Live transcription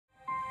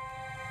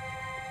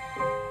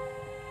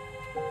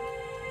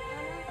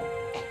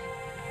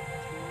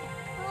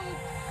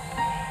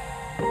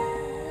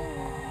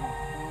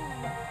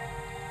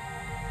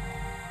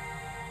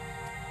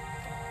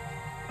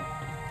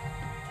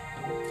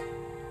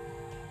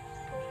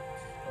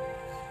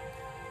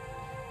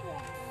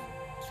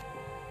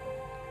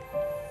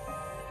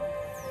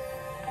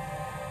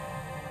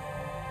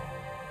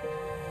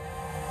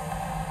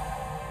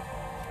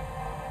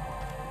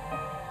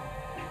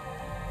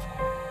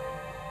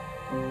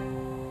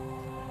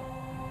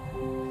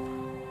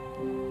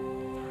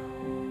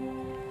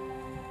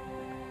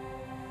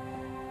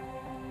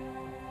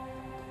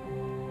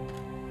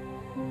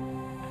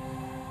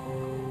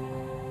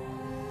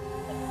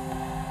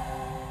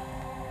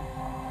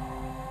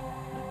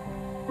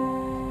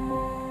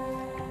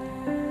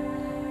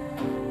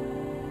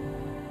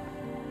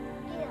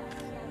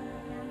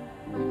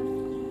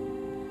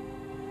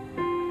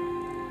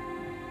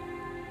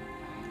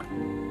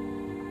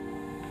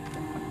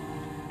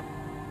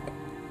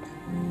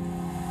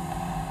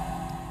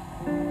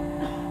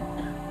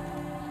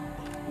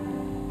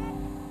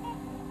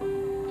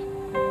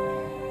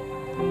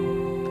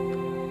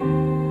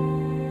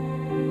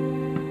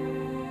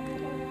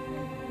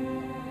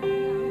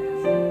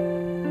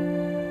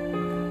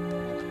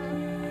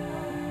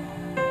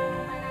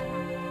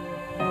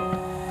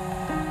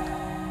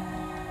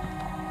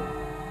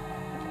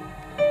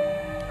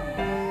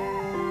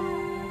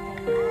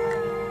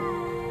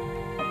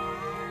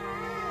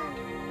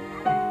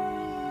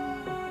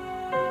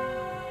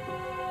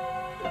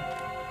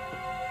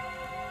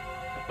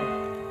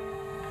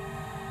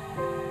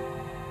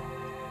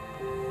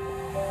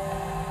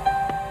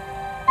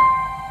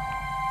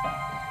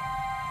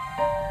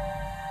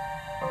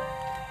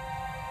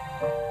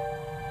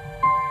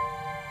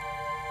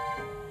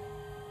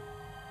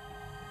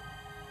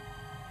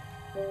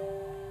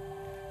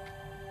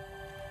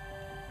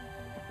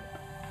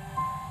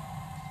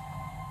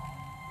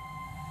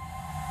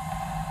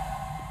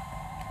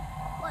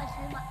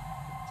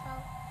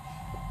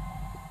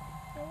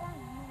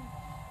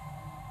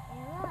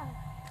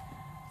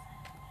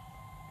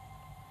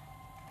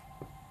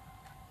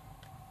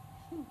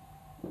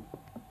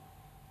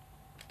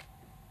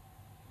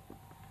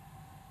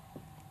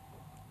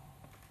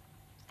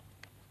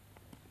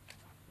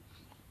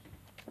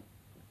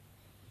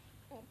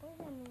Pois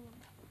é, minha.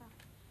 Tá.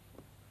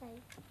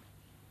 Aí.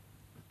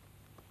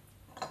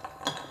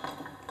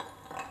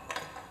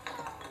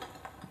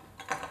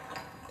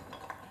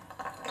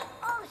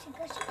 Oh,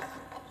 fica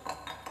assim.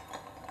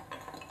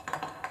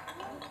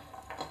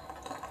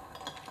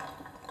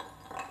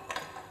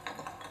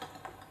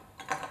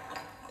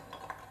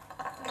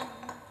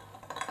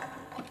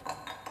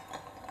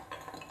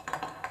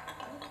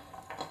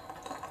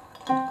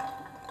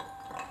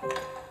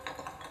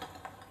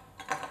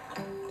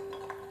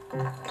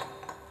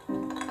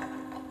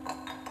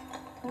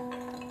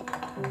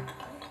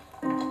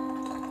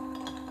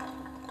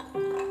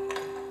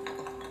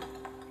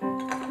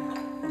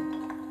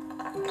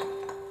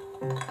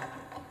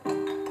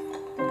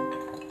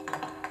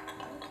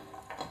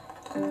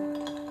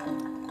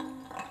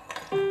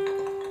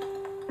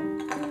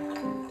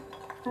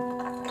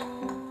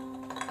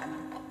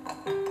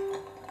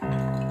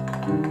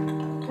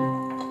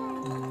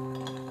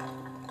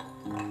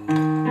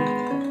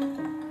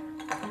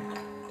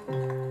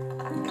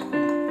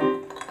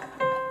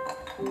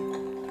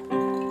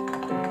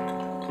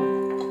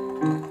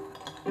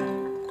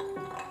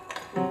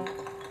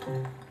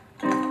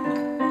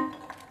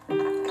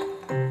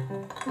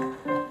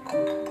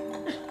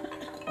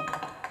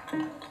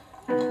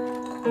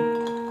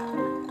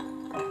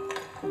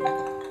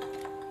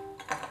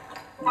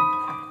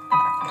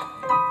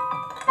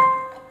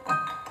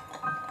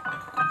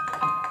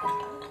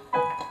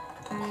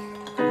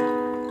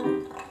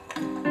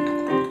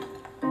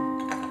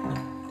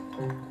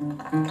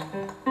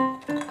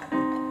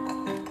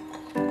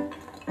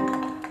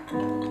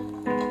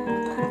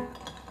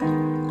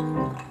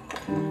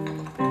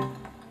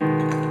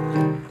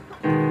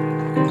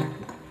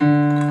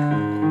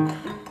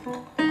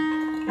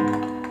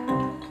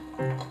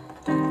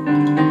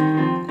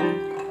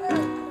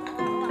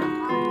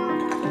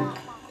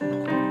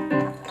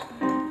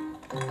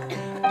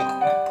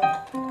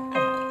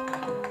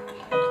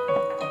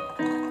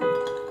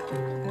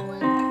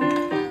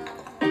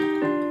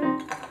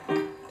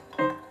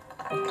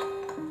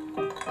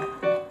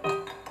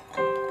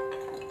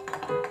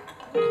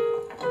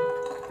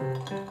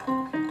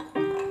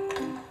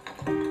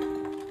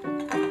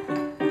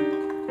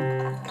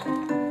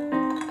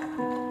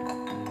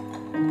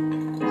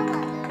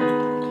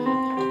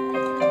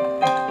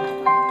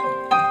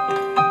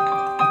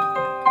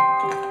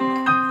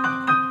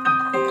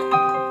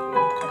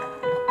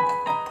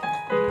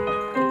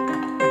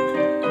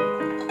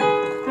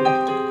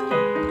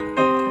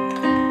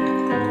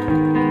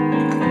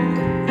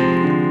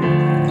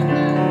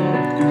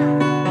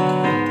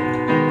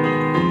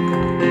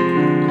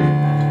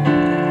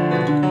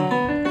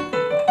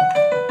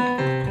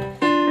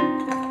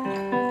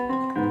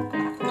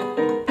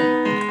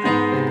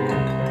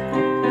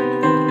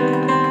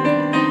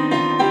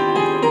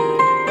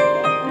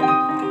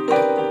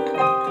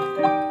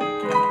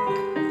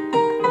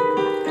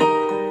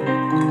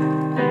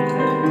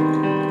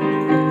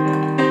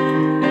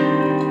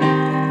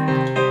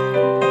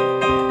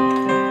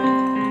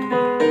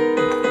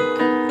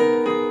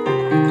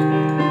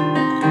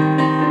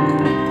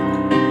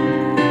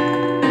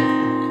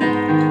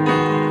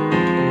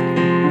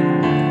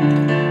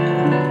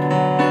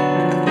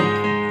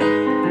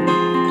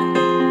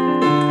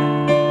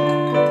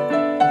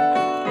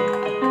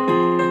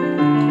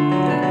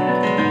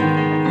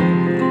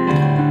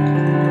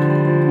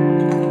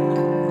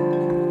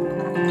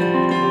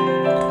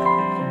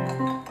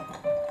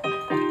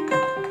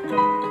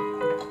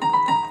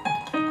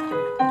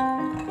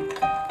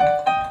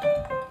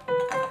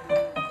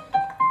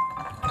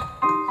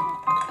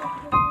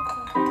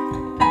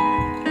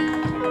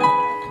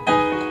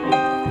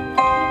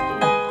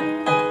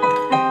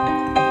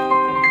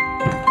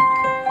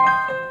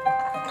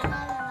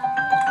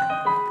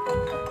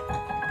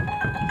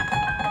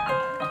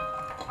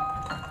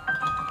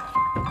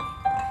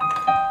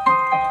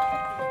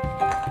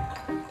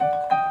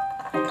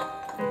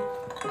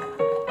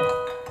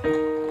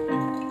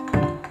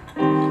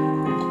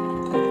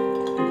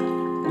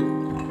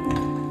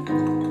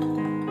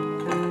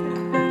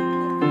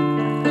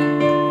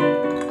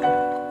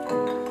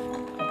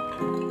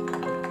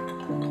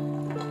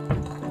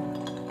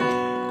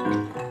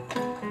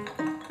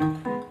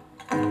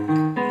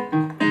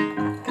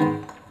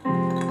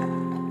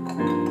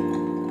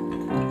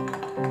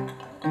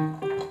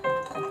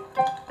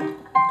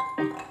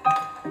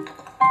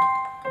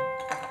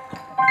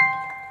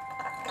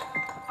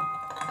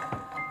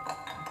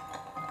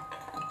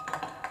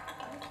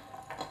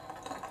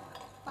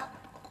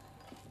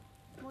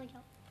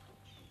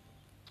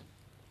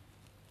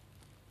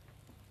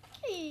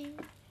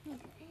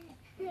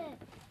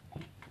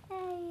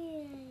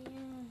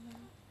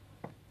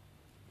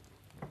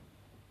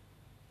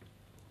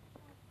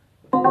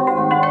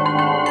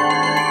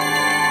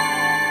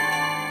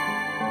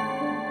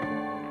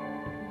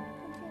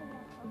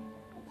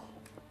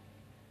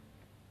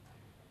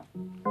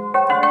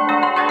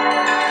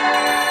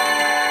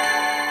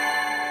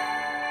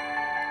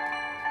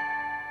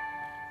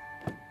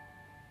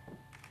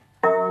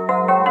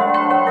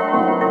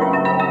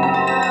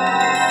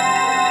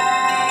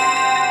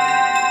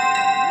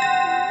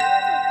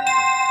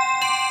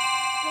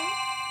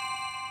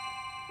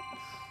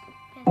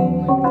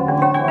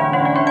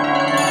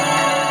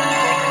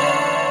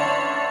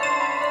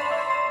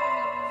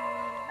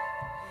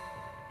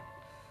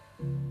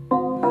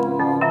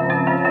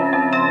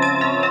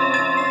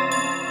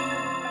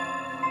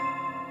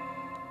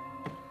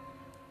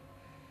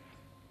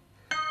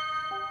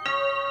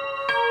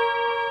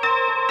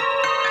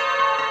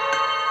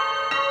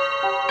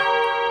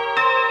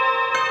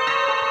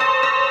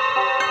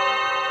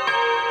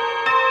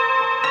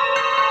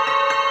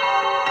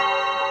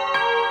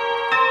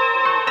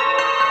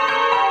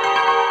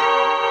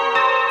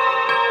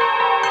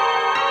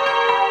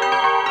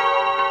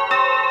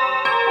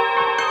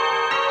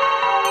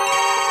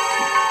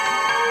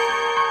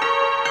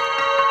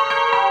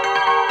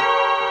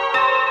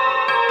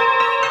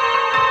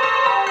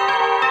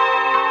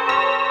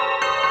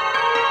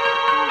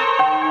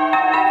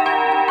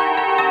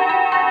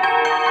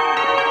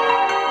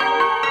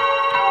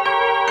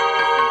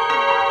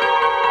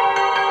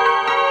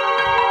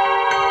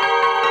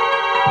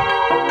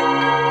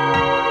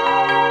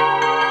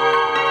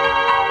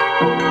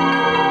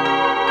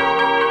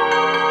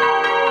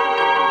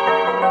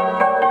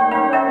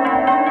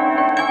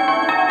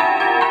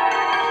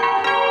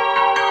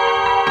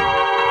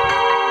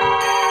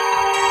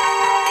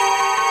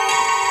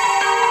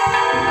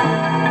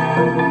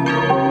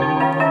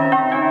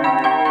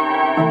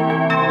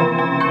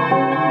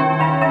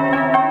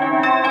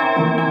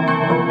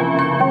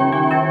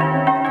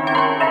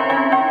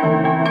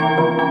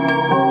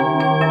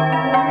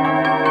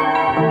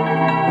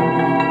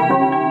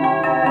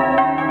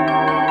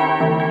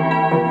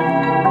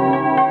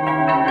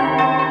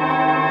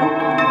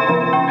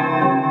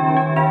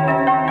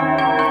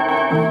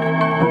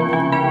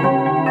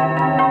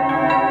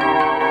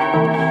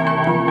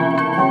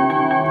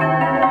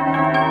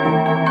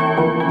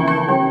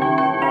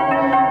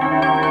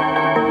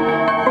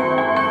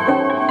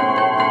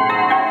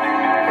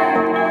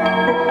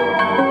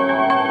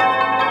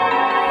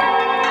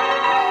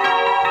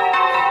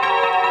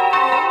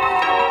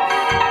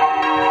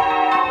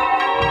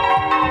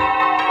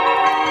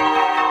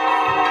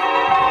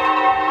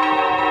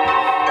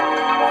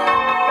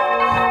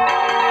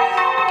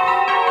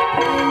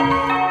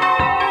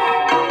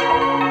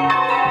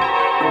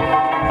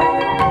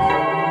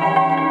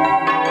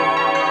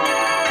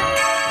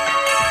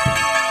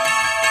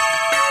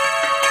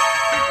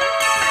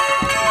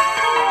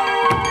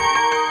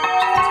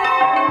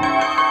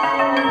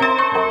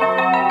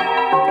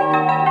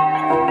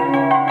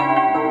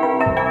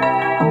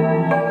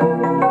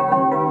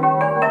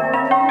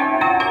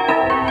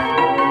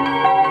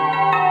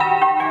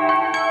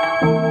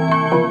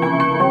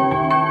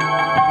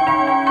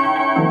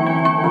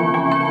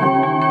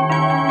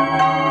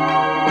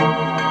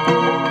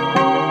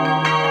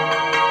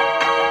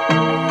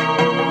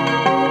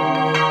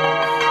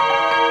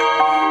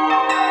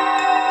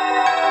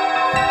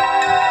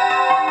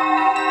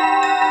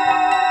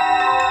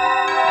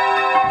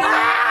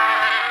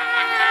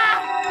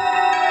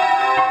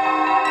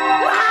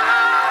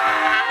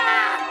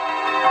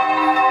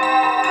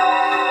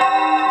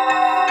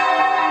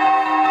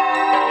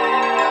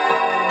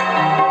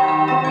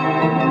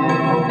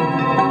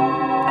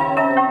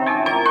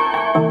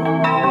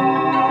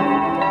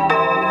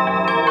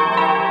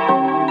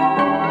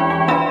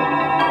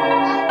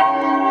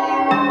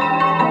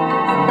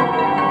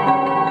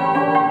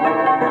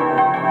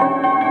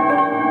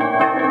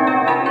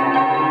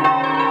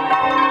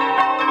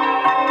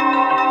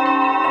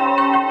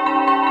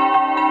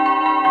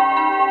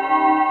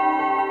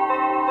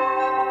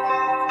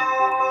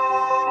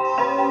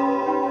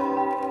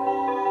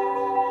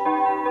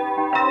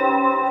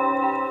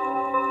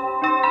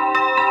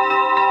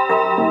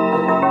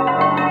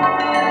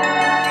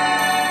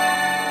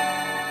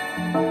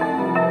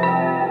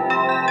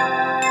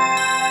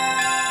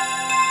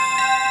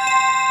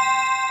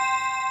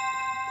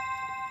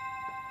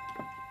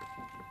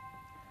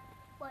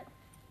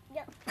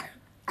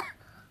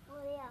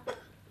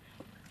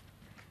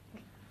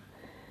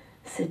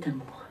 cet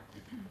amour.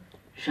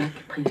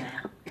 Jacques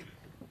Prévert.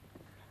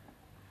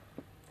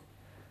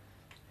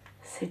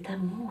 Cet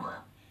amour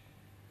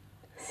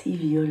si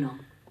violent,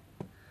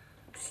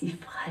 si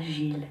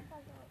fragile,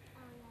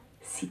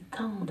 si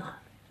tendre,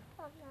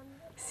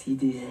 si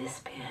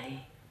désespéré.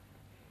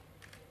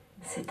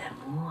 Cet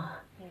amour,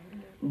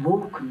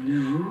 beau comme le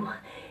jour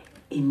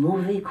et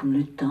mauvais comme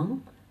le temps,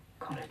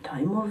 quand le temps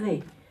est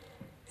mauvais.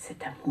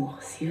 Cet amour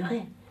si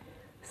vrai,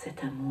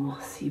 cet amour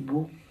si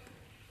beau,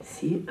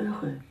 si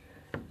heureux,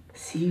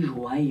 si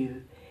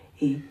joyeux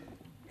et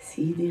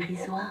si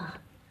dérisoire,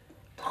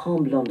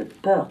 tremblant de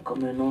peur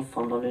comme un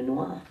enfant dans le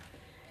noir,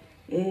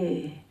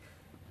 et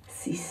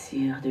si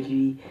sûr de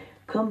lui,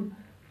 comme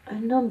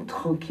un homme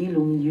tranquille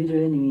au milieu de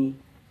la nuit.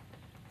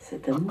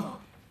 Cet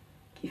amour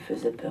qui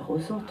faisait peur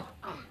aux autres,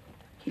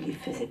 qui les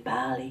faisait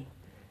parler,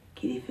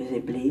 qui les faisait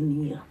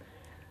blêmir.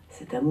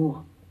 Cet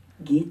amour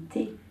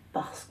guetté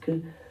parce que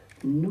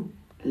nous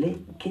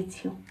les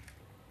guettions,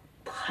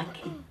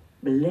 traqués,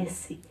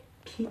 blessés,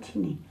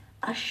 piétinés,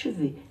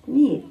 achevés,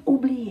 niés,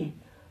 oubliés,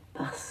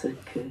 parce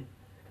que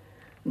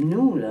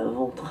nous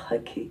l'avons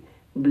traqué,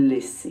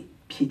 blessé,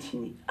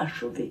 piétiné,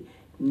 achevé,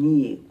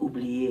 nié,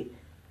 oublié.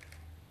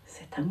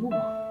 Cet amour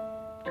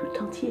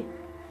tout entier,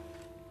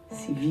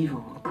 si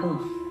vivant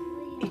encore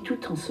et tout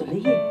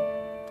ensoleillé,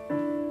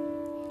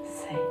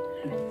 c'est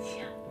le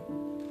tien,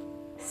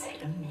 c'est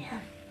le mien,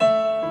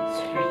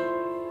 celui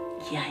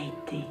qui a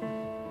été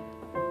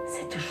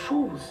cette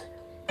chose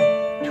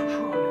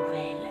toujours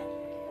nouvelle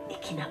et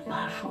qui n'a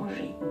pas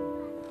changé,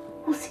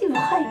 aussi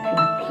vraie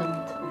qu'une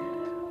plante,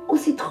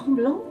 aussi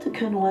tremblante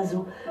qu'un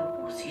oiseau,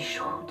 aussi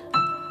chaude,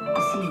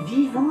 aussi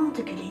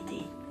vivante que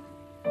l'été.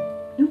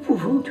 Nous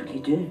pouvons tous les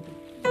deux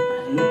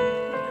aller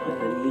et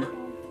revenir.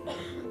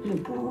 Nous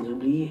pouvons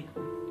oublier.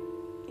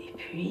 Et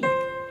puis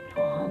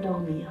nous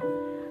rendormir,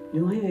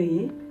 nous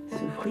réveiller,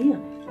 souffrir,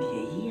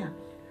 vieillir,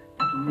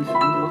 nous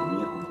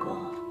endormir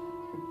encore,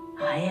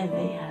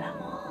 rêver à la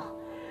mort,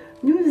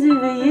 nous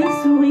éveiller,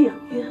 sourire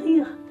et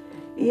rire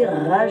et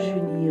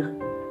rajeunir.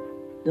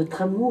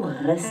 Notre amour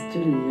reste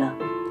là,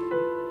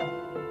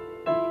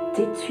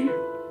 têtu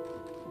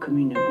comme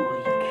une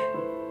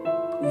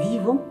bourrique,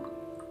 vivant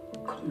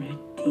comme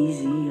le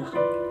désir,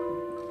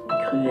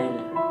 cruel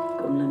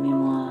comme la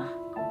mémoire,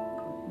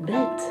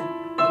 bête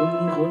comme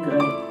les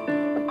regrets,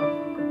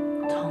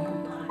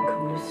 tendre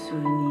comme le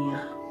souvenir,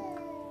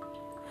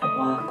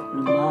 froid comme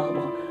le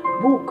marbre,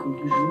 beau comme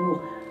le jour,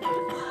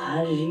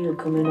 fragile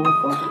comme un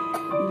enfant.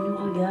 Il nous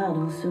regarde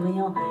en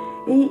souriant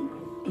et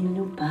il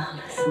nous parle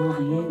sans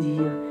rien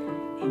dire.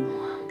 Et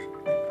moi,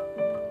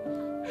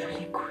 je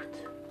l'écoute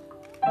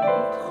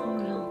en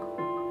tremblant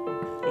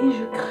et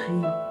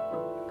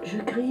je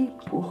crie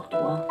pour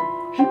toi,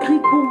 je crie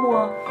pour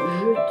moi,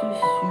 je te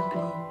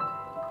supplie,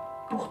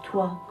 pour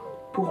toi,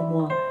 pour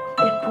moi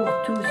et pour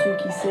tous ceux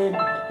qui s'aiment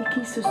et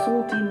qui se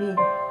sont aimés.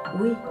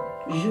 Oui,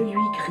 je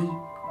lui crie,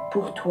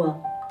 pour toi,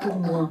 pour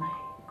moi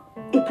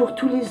et pour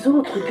tous les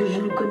autres que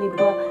je ne connais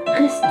pas.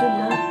 Reste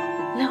là,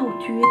 là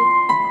où tu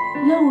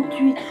es, là où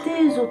tu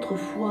étais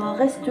autrefois.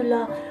 Reste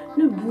là,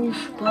 ne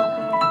bouge pas,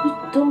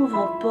 ne t'en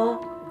va pas.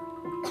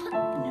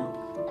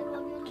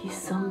 Nous qui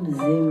sommes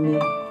aimés,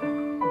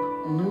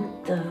 nous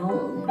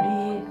t'avons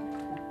oublié.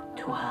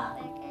 Toi,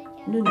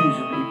 ne nous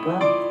oublie pas,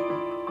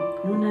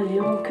 nous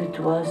n'avions que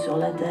toi sur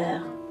la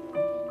terre.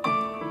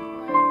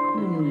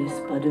 Ne nous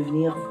laisse pas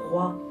devenir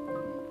froid,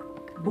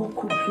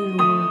 beaucoup plus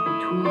loin,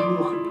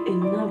 toujours et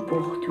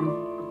n'importe où.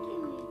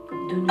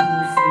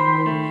 Donne-nous ces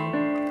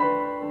mots,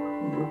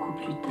 beaucoup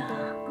plus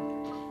tard,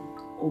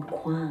 au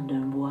coin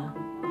d'un bois,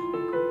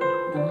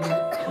 dans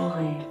la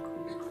forêt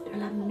de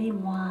la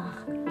mémoire,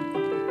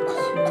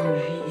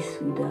 surgit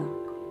soudain.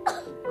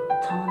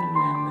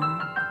 Tends-nous la main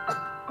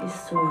et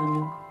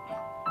sauve-nous.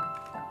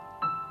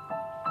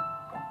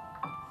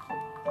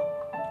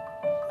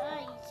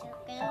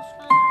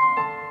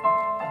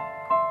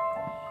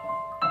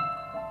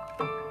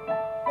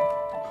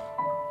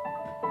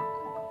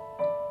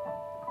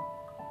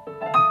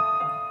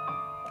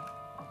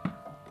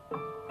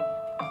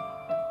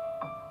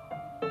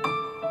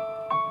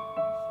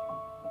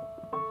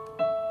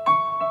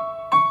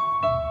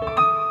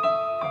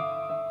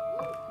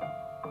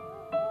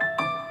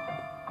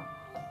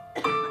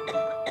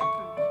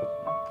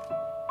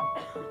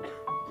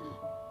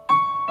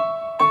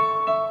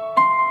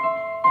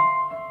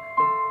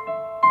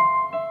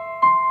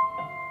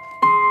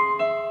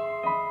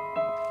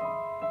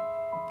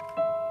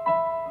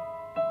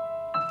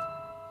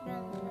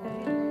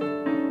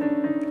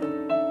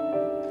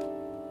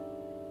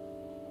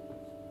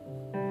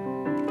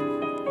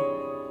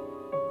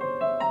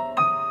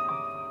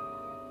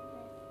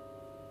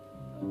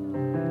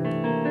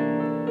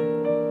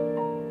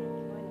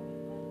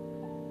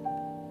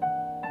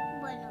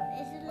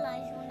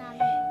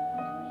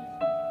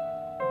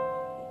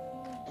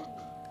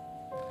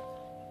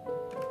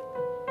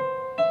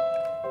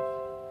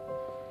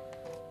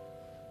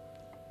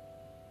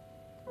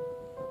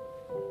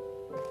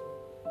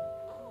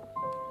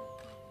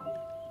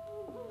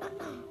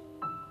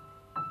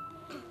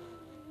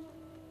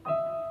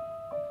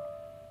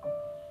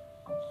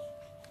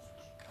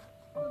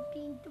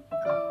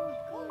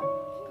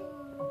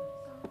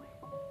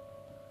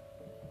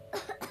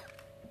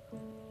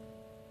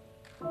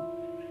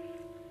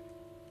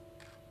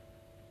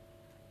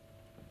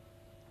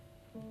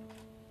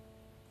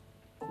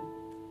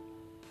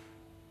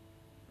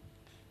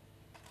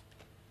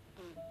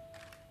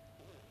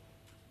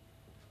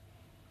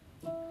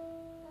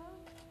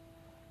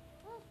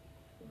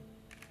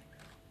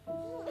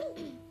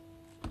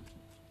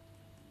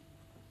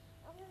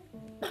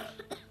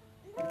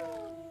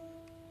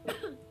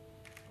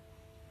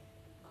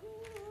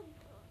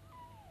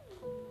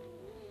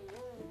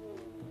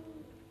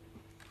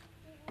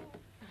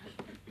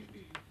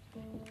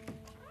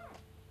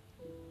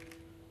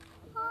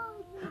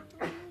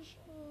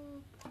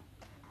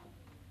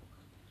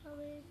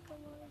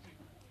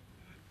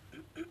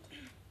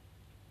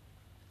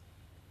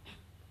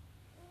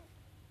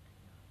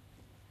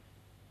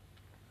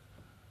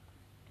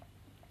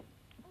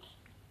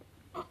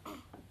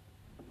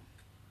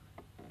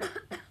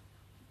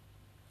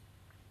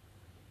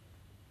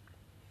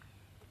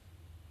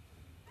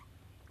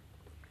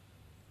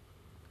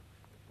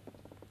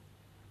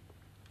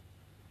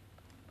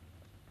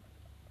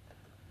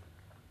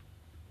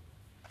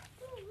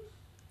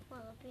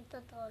 pinto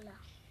a todos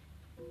lados.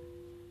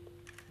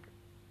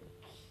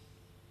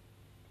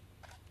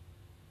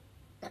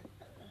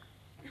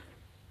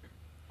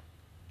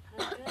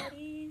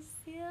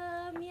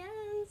 Acaríciame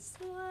en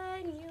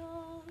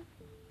sueño,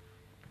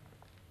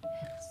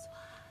 el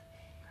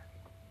suave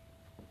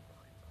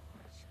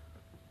murmullo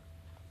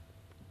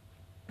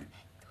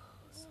de tu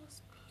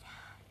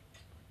suspirar.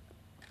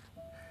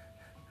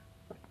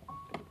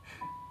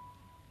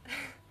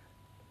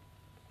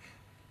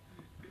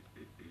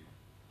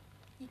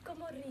 Y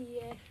cómo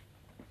ríe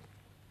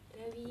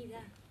la vida.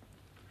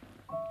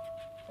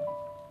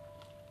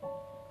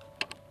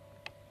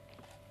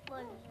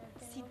 Bueno,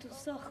 Si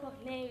tus ojos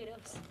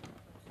negros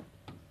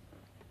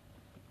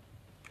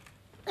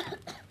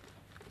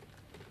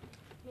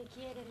me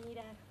quieren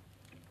mirar.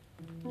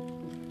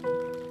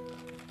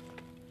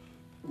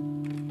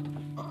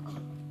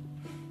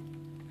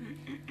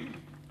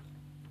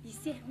 Y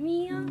si es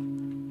mío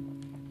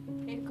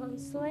el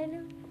consuelo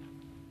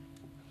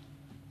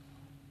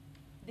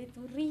de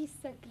tu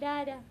risa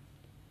clara,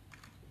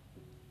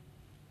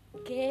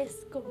 que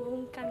es como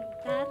un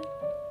cantar,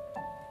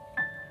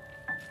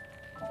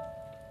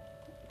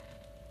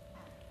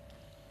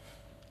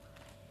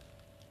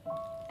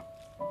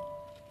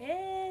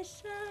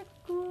 ella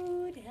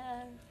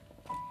cura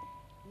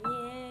mi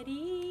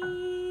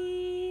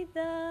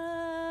herida.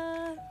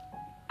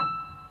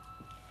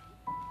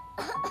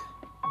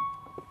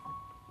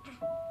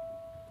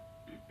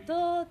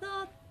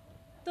 Todo,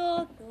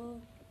 todo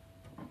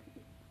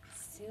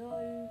se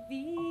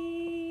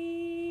olvida.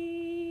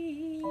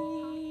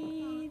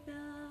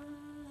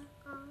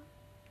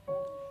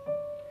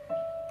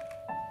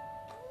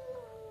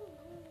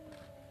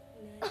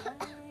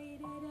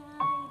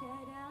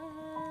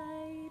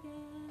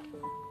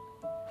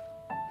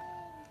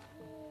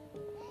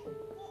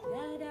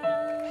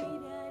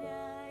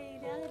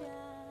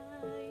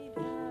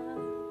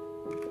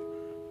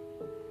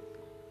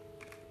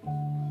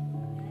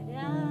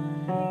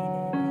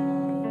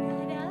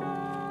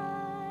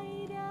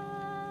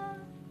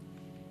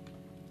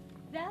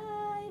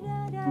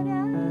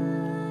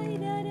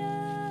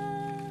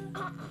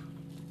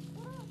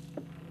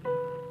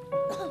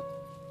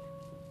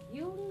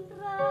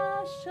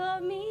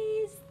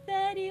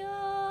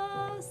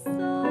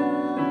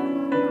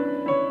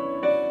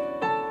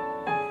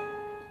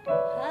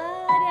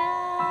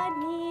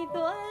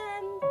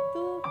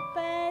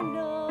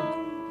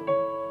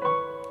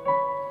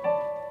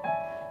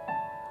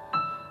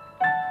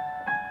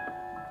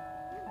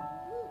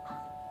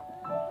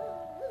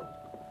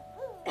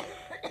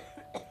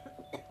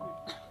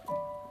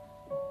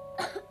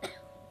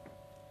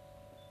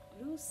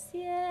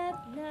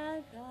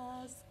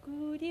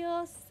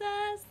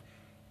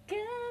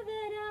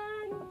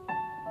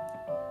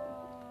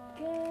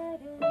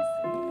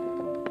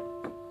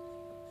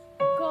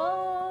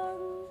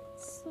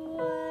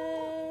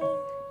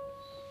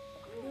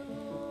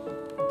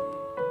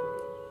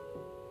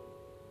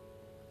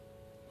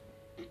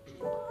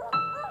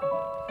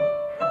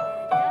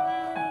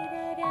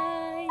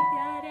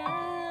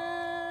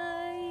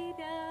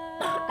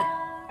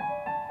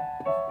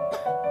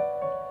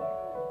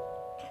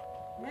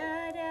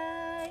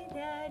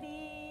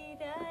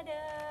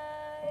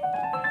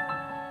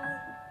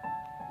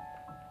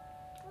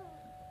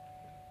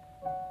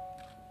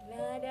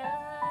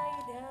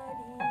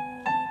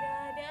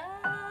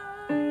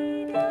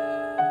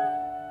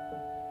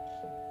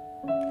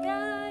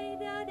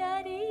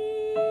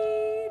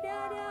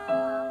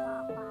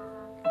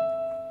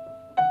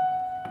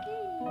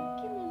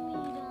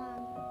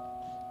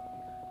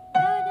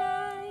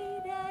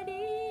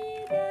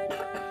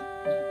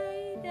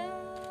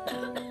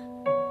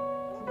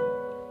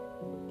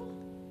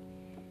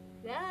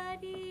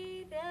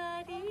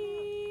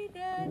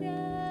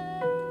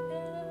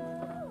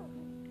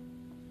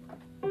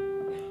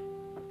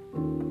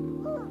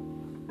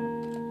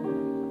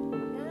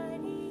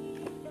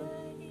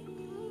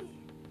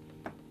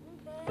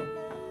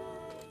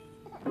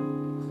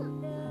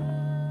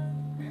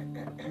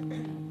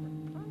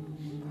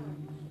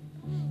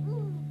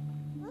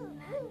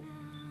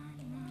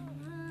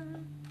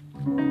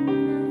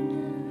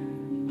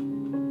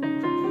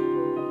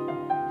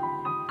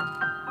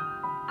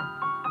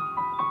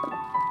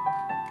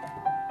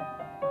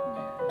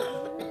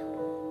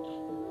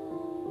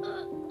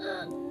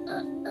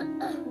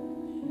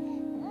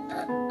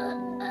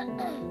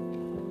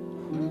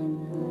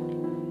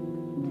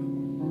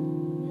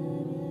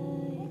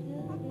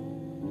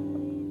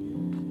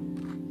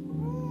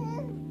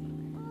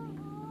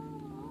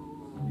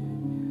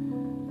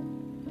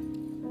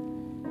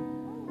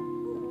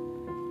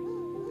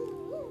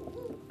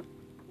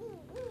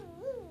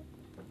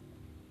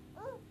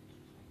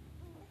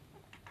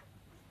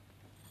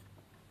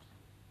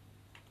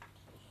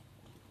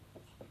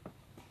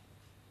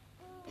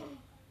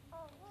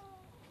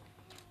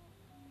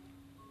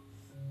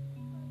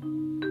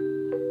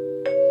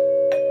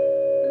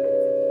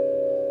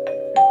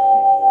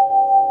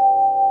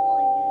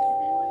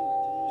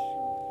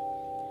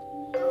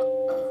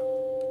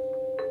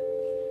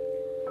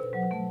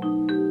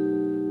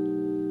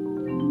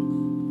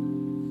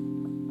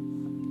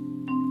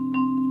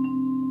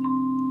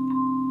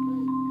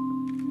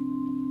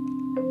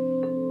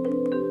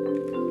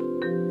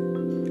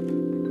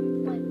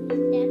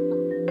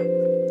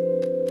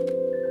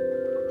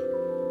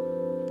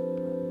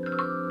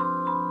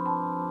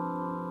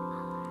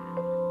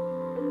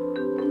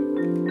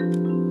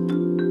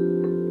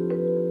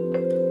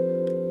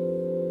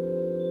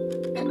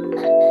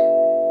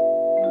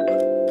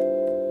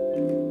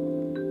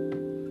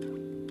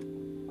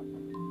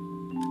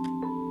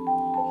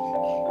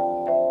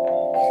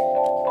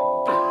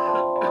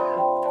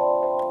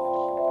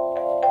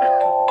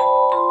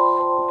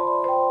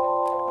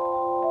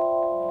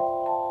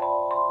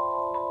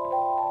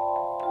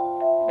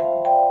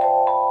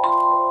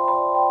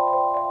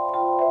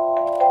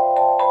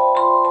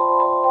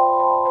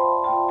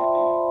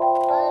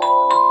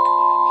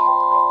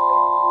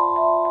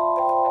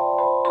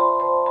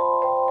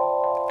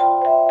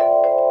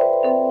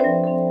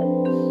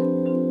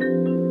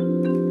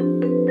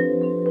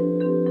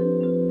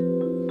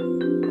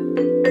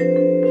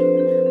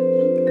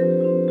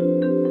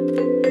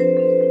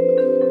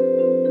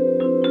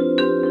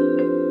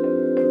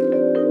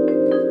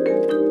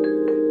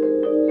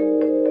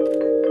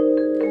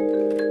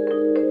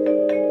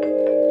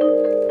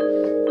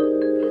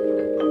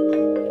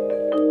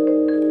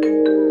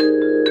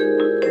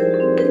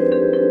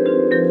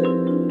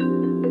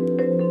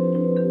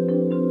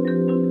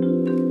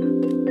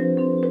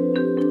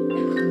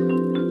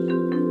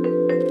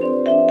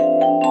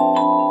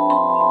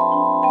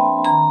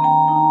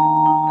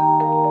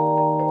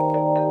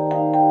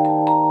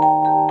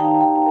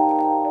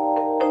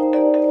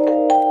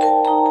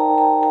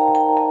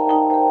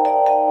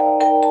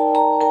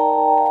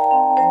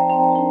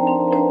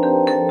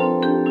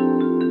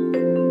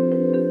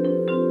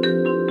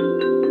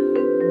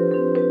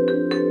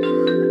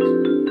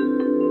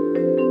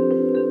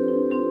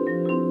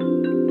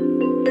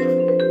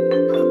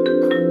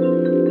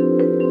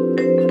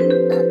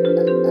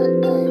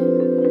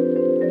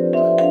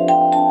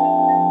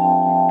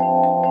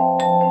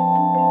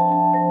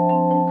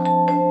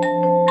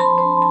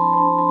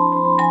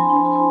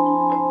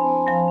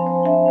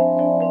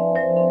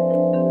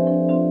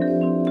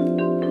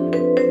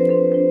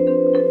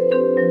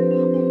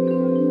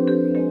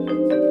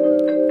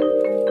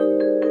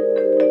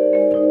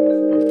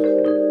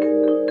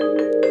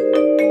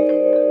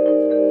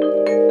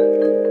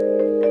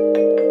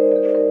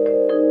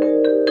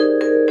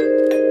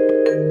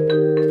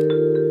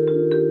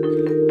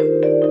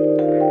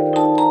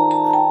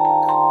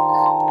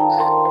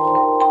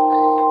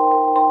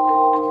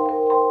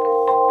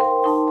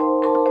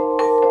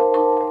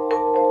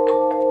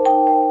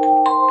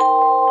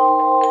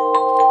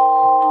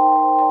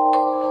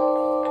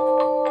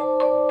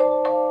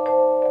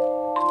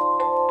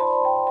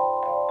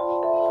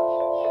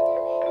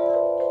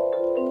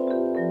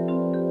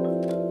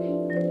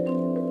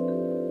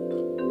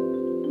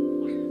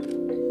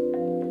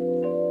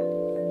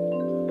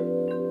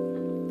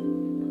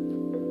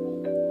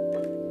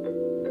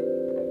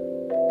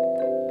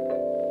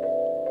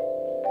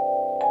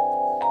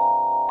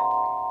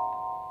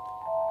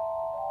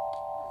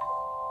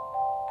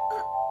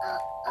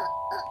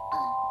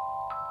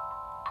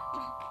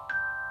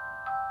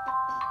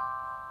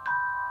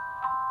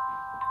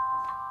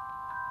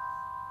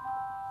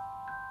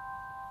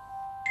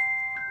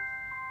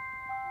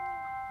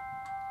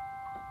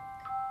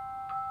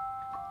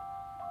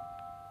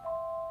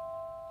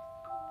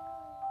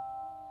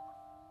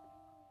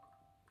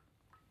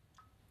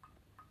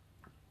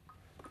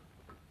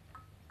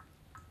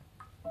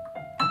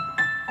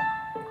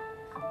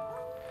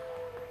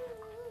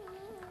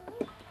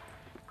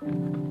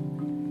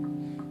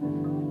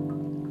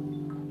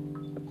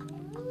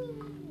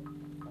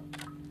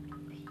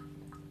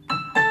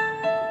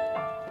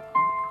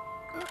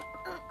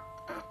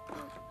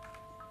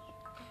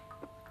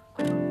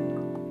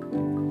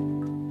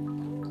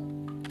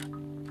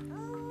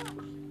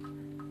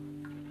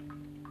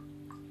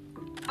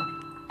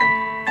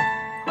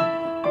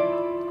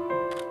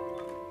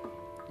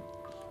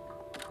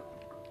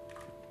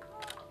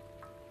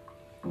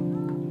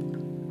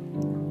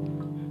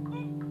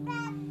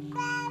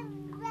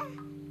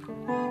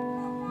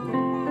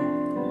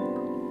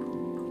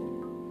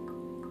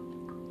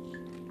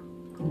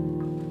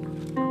 Thank you.